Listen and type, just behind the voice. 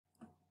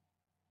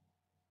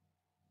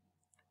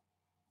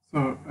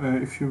So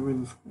if you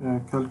will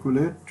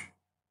calculate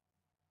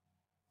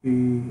the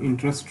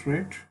interest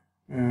rate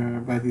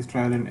by this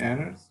trial and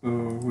error, so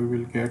we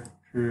will get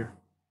a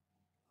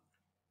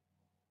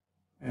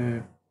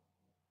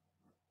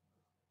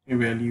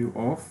value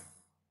of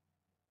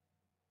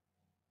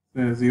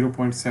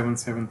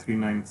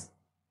 0.7739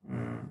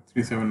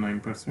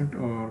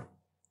 379% or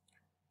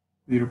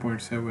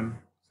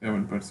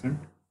 0.77%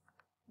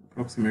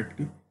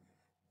 approximately.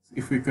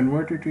 If we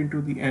convert it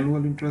into the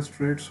annual interest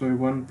rate, so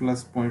 1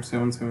 plus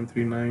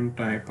 0.7739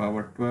 times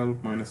power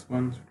 12 minus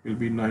 1, so it will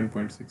be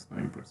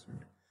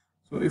 9.69%.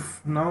 So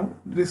if now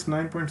this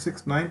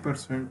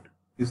 9.69%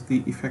 is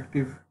the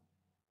effective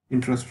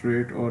interest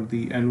rate or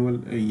the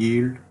annual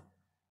yield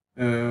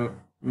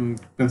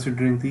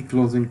considering the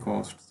closing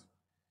costs,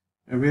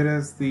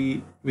 whereas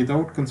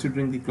without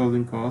considering the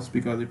closing costs,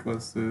 because it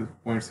was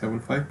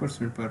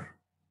 0.75% per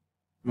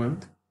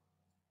month,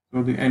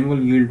 so the annual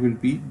yield will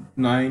be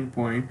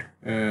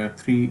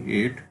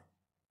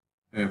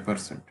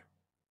 9.38%.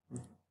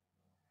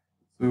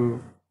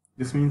 So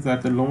this means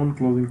that the loan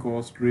closing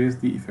cost raised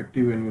the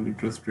effective annual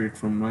interest rate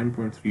from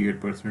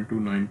 9.38% to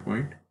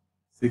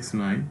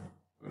 9.69%.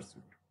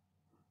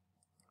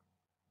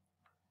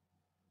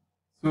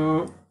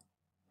 So,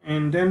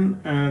 and then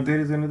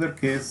there is another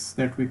case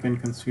that we can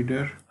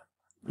consider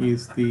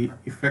is the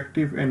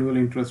effective annual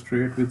interest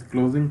rate with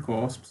closing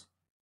costs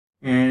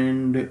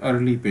and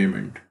early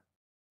payment.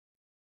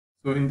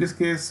 So in this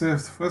case,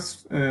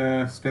 first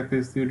step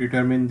is to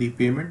determine the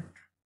payment,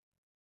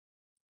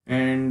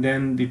 and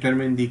then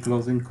determine the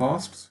closing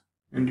costs,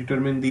 and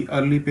determine the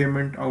early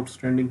payment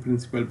outstanding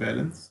principal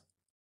balance,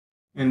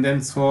 and then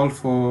solve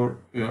for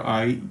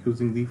I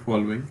using the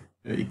following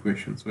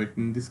equation. So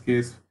in this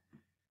case,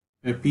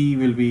 P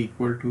will be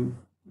equal to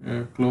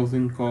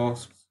closing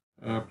costs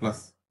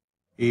plus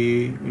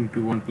A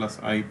into 1 plus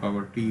I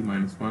power T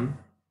minus 1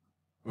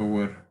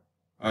 over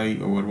I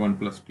over 1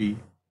 plus T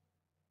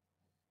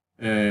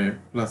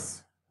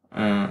plus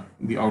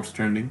the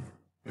outstanding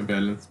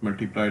balance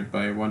multiplied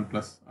by 1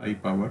 plus I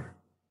power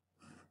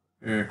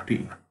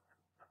T.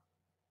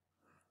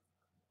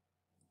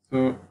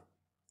 So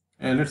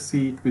let's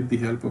see it with the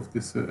help of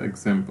this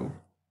example.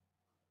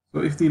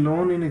 So if the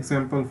loan in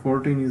example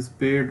 14 is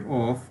paid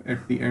off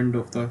at the end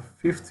of the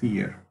 5th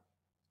year,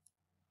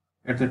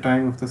 at the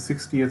time of the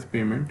 60th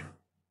payment,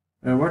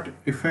 what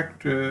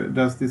effect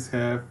does this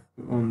have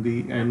on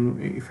the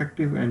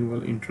effective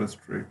annual interest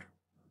rate?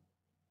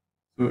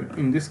 So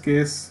in this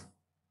case,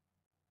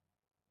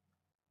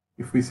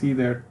 if we see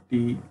that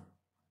the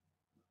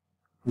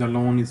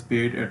loan is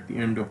paid at the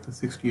end of the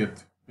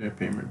 60th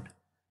payment.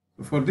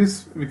 So for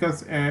this,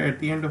 because at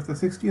the end of the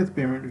 60th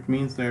payment, it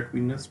means that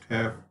we must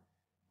have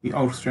the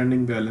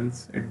outstanding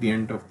balance at the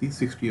end of the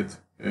 60th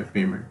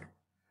payment.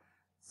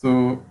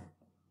 So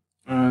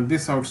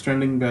this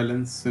outstanding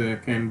balance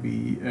can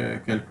be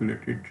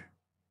calculated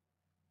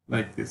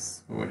like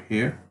this over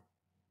here.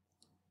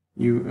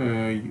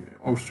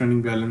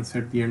 Outstanding balance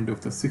at the end of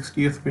the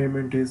 60th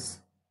payment is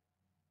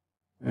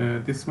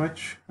this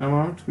much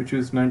amount, which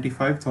is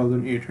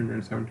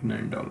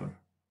 $95,879.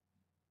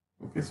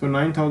 Okay, so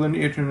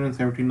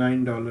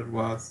 $9,879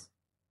 was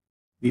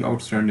the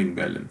outstanding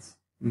balance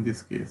in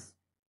this case.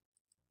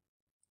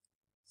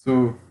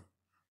 So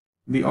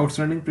the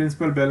outstanding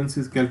principal balance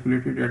is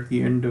calculated at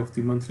the end of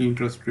the monthly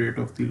interest rate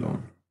of the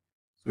loan.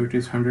 So it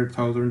is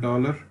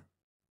 $100,000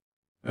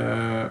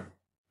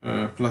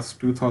 plus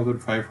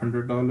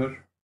 $2,500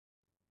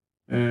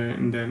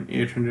 and then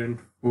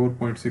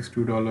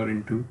 $804.62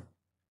 into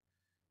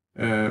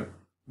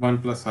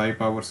 1 plus I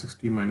power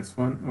 60 minus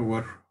 1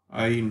 over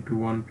I into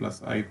 1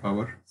 plus I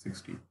power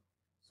 60.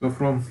 So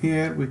from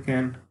here we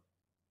can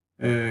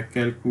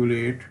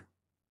calculate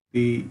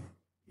the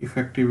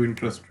effective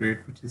interest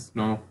rate, which is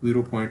now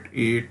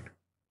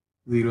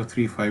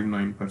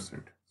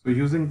 0.80359%. So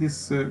using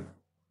this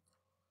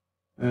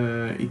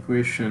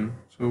equation,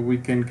 so we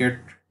can get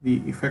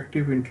the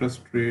effective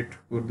interest rate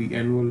for the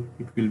annual,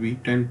 it will be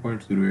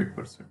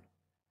 10.08%.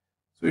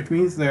 So it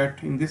means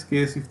that in this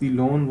case, if the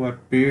loan were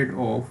paid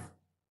off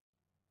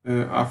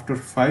after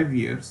 5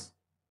 years,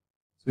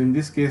 so in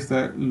this case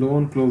the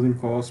loan closing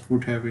cost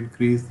would have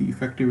increased the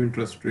effective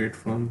interest rate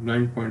from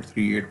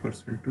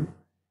 9.38% to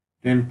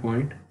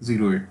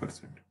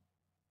 10.08%.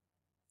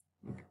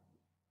 Okay.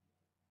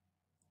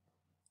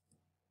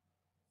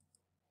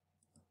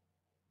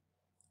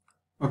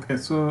 Okay,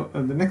 so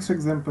the next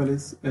example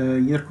is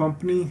your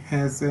company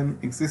has an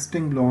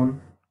existing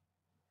loan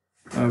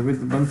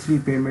with monthly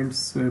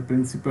payments,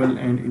 principal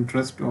and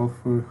interest of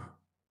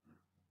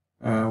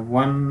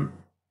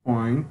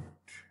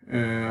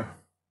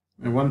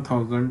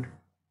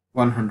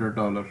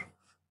 $1,100,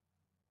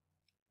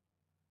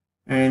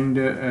 and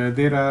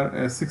there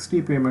are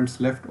 60 payments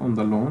left on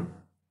the loan,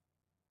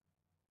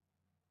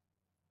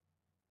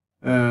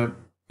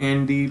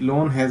 and the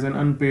loan has an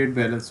unpaid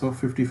balance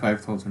of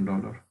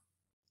 $55,000.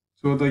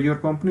 So your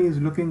company is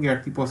looking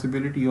at the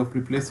possibility of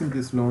replacing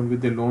this loan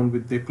with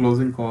the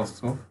closing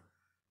costs of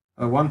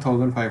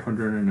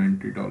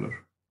 $1,590.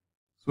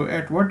 So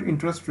at what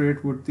interest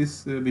rate would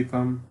this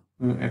become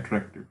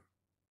attractive.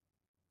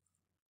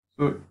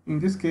 So in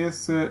this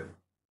case,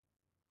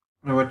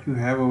 what you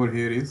have over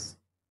here is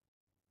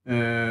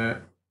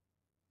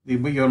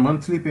your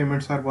monthly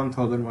payments are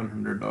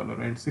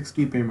 $1,100 and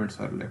 60 payments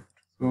are left.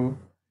 So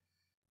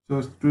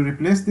to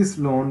replace this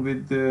loan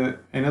with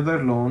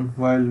another loan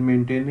while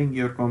maintaining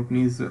your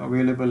company's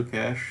available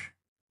cash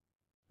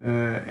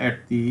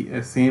at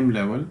the same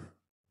level,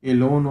 a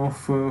loan of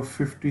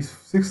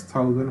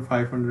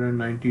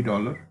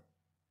 $56,590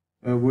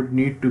 would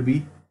need to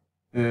be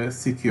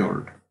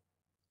secured,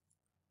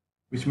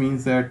 which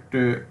means that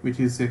which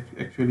is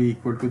actually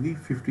equal to the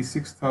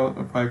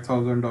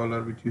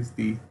 $5,000, which is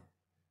the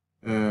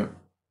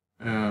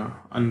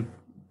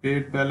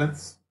unpaid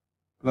balance,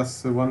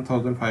 plus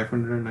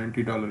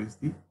 $1,590 is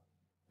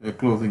the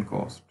closing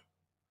cost.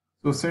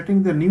 So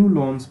setting the new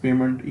loan's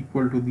payment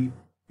equal to the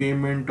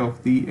payment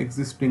of the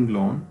existing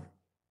loan,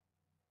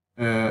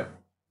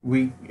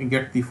 we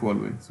get the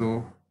following.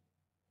 So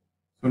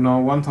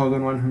now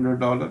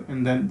 $1,100,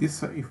 and then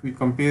this, if we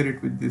compare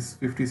it with this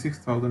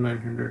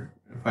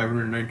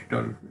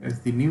 $56,590 as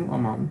the new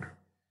amount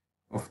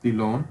of the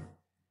loan,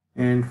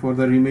 and for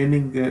the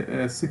remaining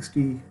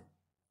 60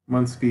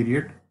 months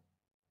period,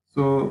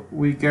 so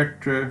we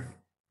get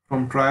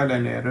from trial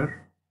and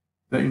error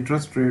the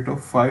interest rate of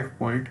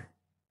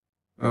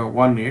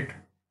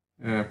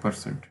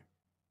 5.18%,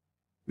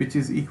 which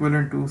is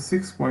equivalent to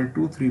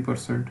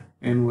 6.23%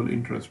 annual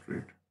interest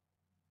rate.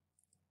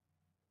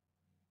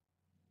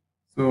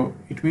 So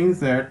it means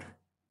that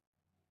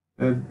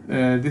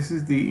this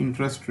is the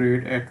interest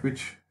rate at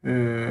which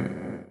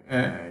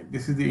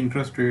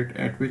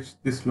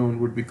this loan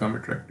would become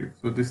attractive.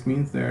 So this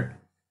means that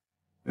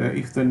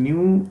if the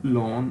new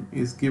loan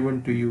is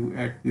given to you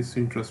at this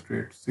interest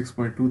rate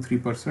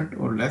 6.23%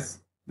 or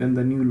less, then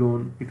the new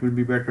loan, it will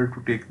be better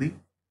to take the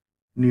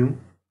new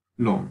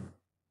loan.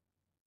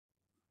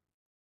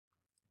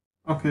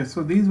 Okay,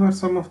 so these were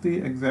some of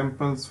the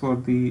examples for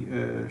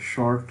the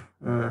short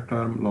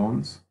term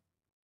loans.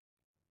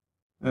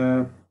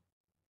 For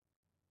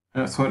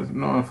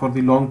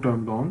the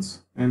long-term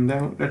loans, and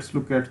then let's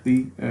look at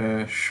the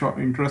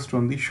interest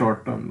on the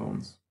short-term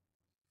loans.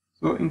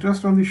 So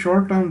interest on the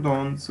short-term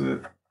loans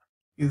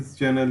is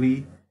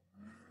generally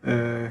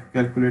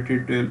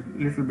calculated a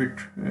little bit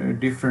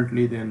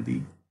differently than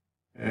the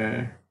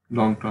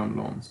long-term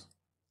loans.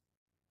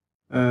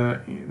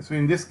 So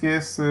in this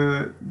case,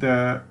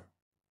 the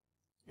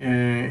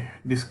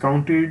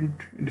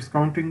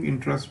discounting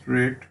interest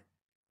rate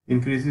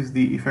increases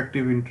the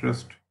effective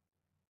interest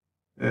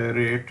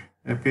rate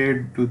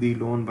paid to the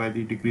loan by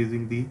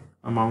decreasing the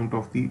amount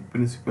of the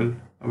principal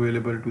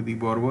available to the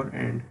borrower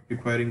and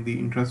requiring the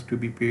interest to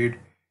be paid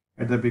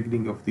at the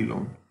beginning of the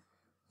loan.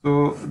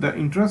 So the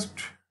interest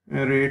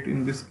rate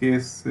in this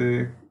case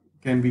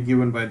can be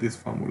given by this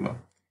formula,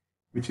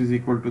 which is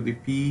equal to the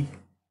P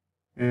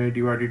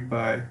divided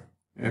by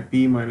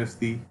P minus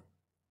the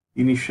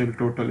initial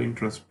total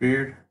interest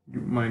paid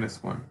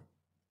minus 1.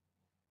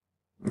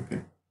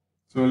 Okay,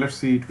 so let's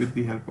see it with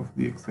the help of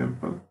the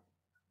example.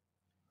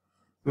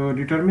 So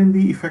determine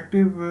the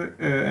effective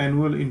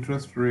annual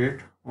interest rate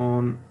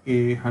on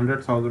a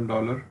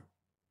 $100,000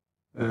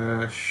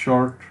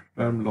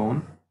 short-term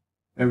loan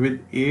with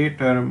a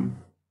term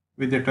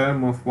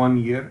of 1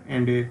 year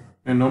and a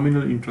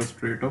nominal interest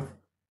rate of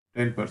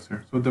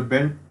 10%. So the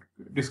bank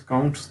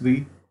discounts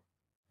the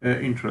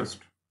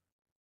interest.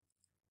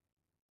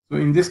 So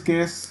in this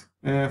case,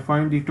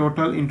 find the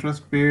total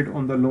interest paid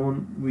on the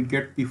loan. We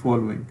get the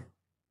following,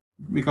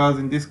 because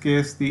in this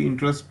case the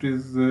interest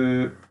is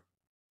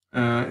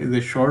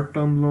a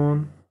short-term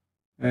loan,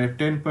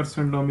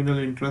 10% nominal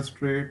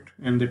interest rate,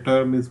 and the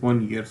term is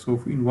 1 year.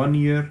 So in 1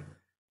 year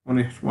on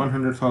a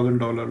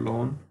 $100,000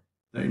 loan,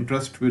 the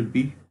interest will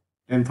be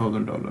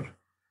 $10,000.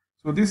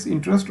 So this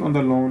interest on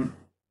the loan,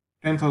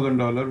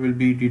 $10,000, will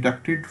be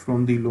deducted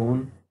from the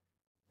loan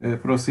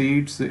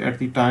proceeds at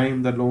the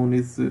time the loan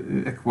is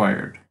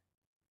acquired.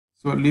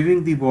 So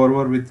leaving the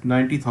borrower with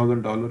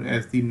 $90,000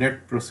 as the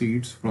net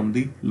proceeds from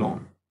the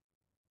loan.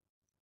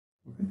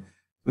 Okay.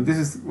 So this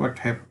is what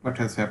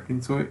has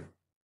happened. So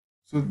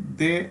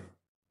they,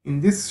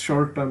 in this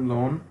short-term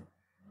loan,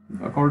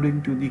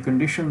 according to the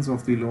conditions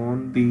of the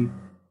loan, the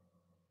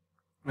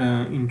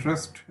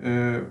interest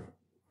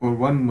for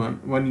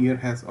 1 year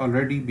has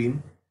already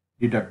been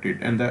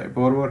deducted, and the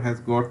borrower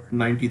has got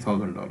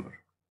 $90,000.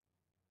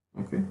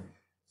 Okay,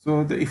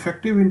 so the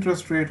effective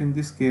interest rate in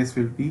this case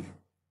will be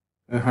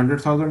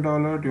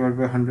 $100,000 divided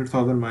by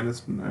 100,000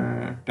 minus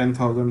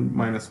 10,000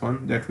 minus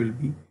 1. That will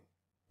be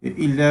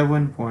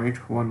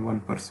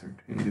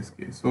 11.11% in this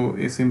case. So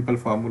a simple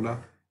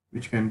formula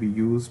which can be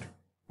used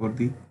for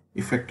the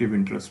effective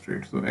interest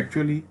rate. So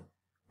actually,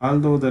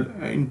 although the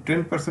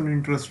 10%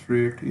 interest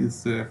rate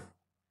is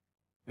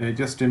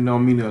just a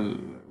nominal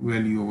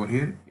value over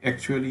here,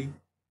 actually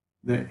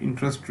the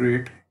interest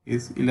rate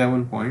is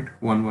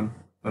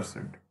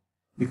 11.11%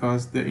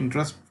 because the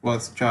interest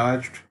was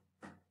charged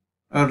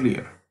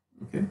earlier,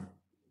 okay,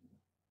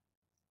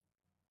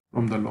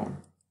 from the loan.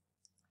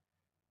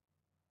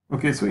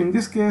 Okay, so in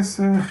this case,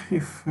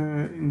 if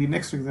in the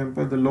next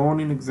example, the loan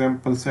in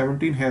example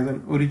 17 has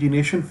an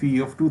origination fee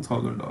of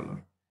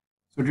 $2,000.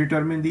 So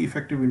determine the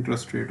effective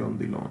interest rate on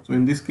the loan. So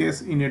in this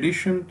case, in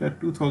addition, that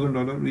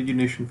 $2,000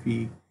 origination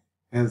fee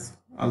has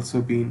also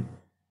been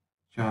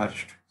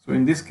charged. So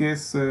in this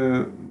case,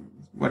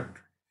 what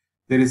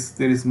there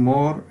is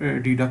more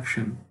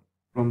deduction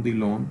from the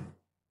loan,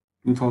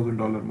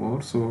 $2,000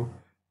 more. So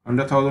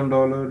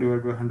 $100,000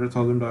 divided by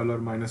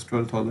 $100,000 minus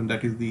 12,000,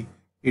 that is the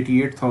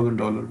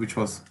 $88,000, which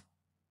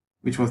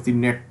was the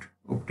net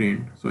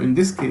obtained. So in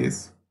this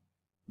case,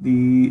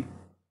 the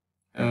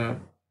uh,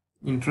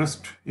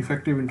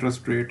 effective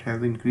interest rate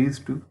has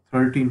increased to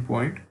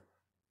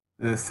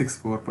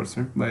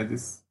 13.64% by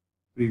this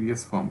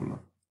previous formula.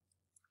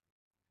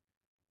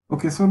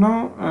 Okay, so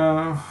now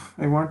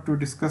I want to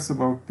discuss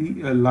about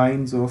the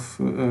lines of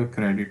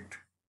credit.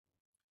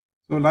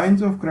 So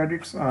lines of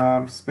credits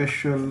are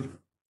special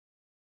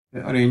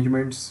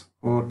arrangements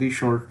for the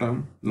short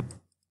term,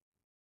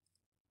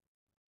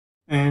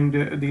 and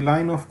the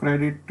line of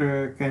credit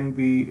can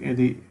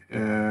be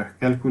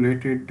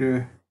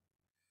calculated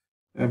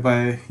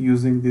by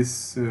using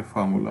this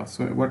formula.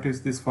 So what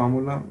is this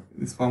formula?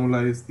 This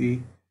formula is the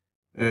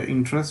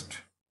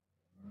interest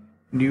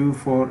due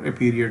for a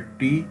period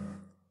T,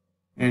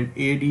 and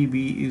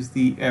ADB is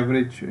the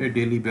average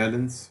daily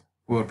balance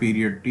for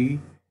period T,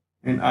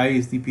 and I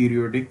is the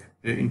periodic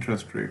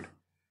interest rate.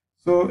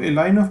 So a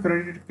line of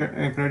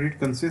credit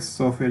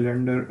consists of a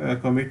lender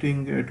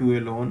committing to a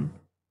loan,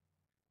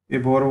 a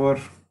borrower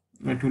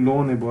to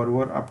loan a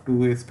borrower up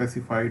to a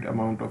specified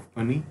amount of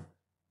money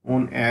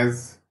on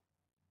as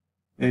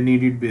a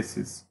needed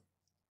basis.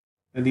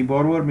 The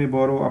borrower may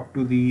borrow up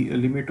to the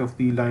limit of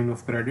the line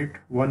of credit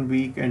 1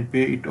 week and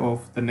pay it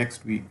off the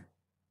next week.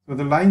 So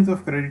the lines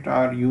of credit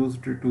are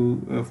used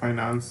to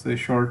finance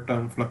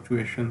short-term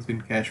fluctuations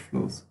in cash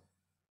flows.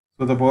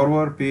 So the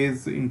borrower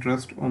pays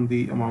interest on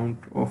the amount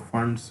of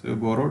funds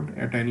borrowed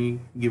at any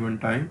given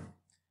time.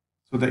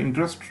 So the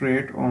interest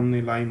rate on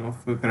a line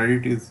of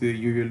credit is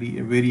usually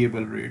a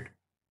variable rate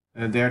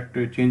that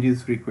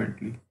changes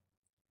frequently.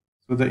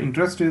 So the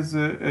interest is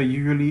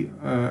usually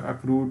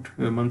accrued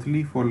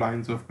monthly for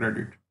lines of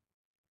credit.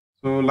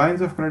 So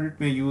lines of credit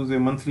may use a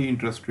monthly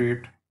interest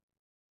rate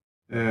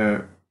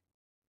uh,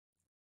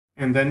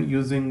 and then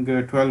using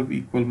 12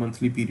 equal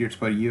monthly periods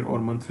per year, or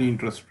monthly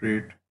interest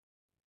rate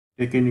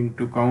taken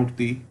into account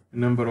the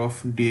number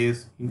of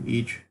days in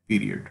each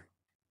period.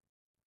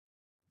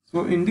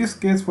 So in this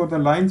case, for the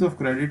lines of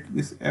credit,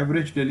 this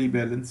average daily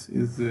balance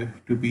is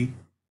to be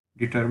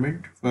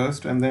determined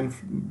first, and then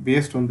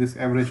based on this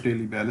average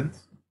daily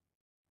balance,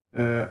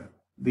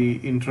 the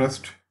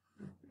interest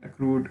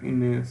accrued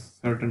in a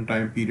certain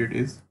time period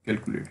is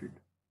calculated.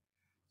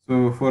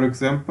 So for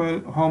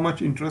example, how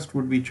much interest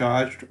would be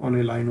charged on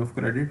a line of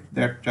credit?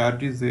 That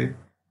charges a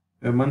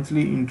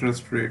monthly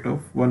interest rate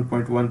of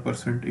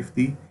 1.1% if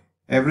the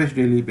average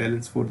daily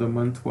balance for the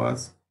month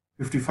was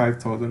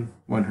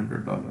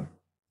 $55,100.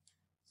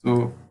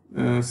 So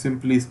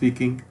simply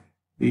speaking,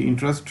 the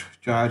interest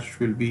charged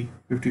will be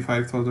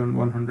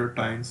 55,100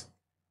 times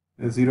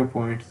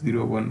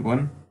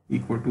 0.011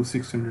 equal to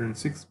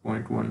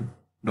 $606.1.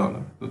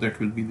 So that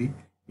will be the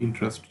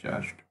interest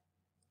charged.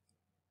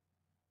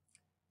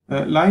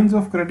 Lines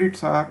of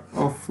credits are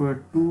of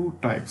two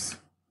types.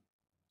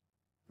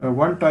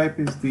 One type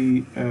is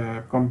the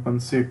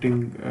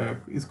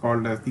is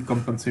called as the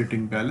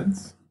compensating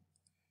balance.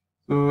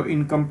 So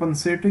in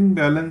compensating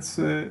balance,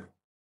 in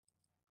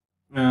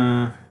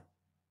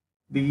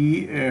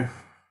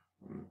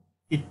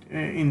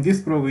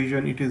this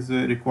provision, it is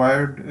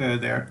required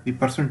that the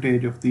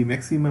percentage of the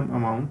maximum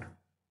amount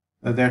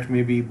that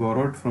may be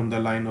borrowed from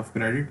the line of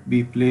credit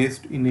be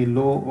placed in a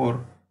low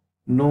or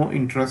no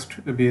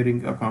interest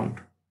bearing account.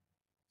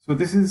 So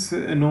this is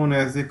known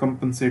as a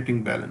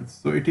compensating balance.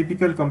 So a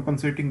typical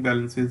compensating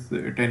balance is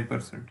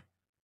 10%.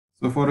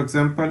 So for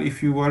example,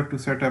 if you were to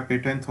set up a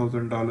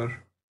 $10,000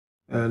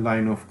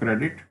 line of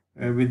credit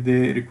with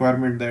the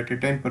requirement that a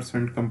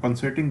 10%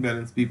 compensating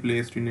balance be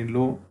placed in a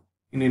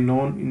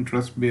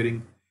non-interest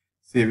bearing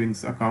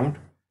savings account.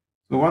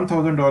 So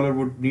 $1,000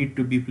 would need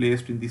to be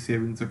placed in the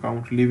savings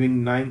account,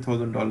 leaving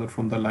 $9,000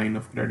 from the line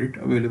of credit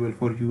available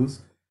for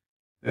use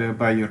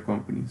by your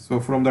company. So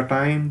from the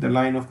time the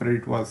line of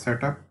credit was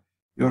set up,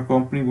 your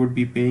company would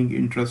be paying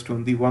interest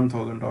on the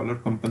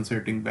 $1,000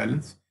 compensating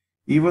balance,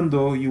 even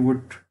though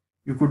you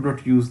could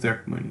not use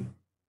that money.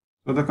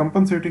 So the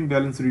compensating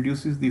balance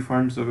reduces the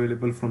funds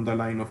available from the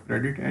line of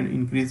credit and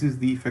increases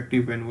the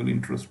effective annual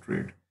interest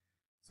rate.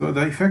 So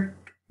the effect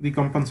the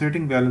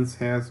compensating balance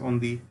has on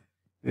the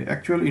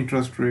actual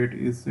interest rate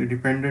is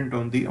dependent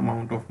on the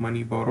amount of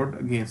money borrowed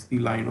against the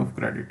line of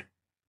credit.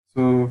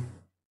 So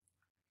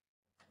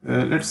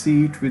let's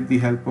see it with the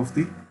help of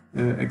the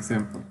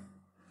example.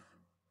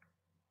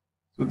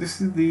 So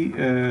this is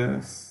the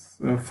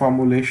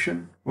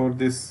formulation for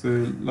this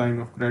line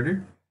of credit,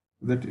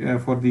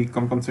 that for the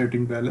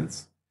compensating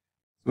balance.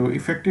 So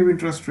effective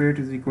interest rate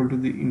is equal to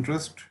the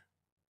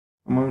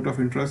amount of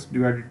interest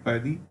divided by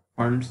the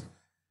funds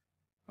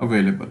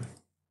available.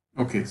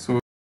 Okay, so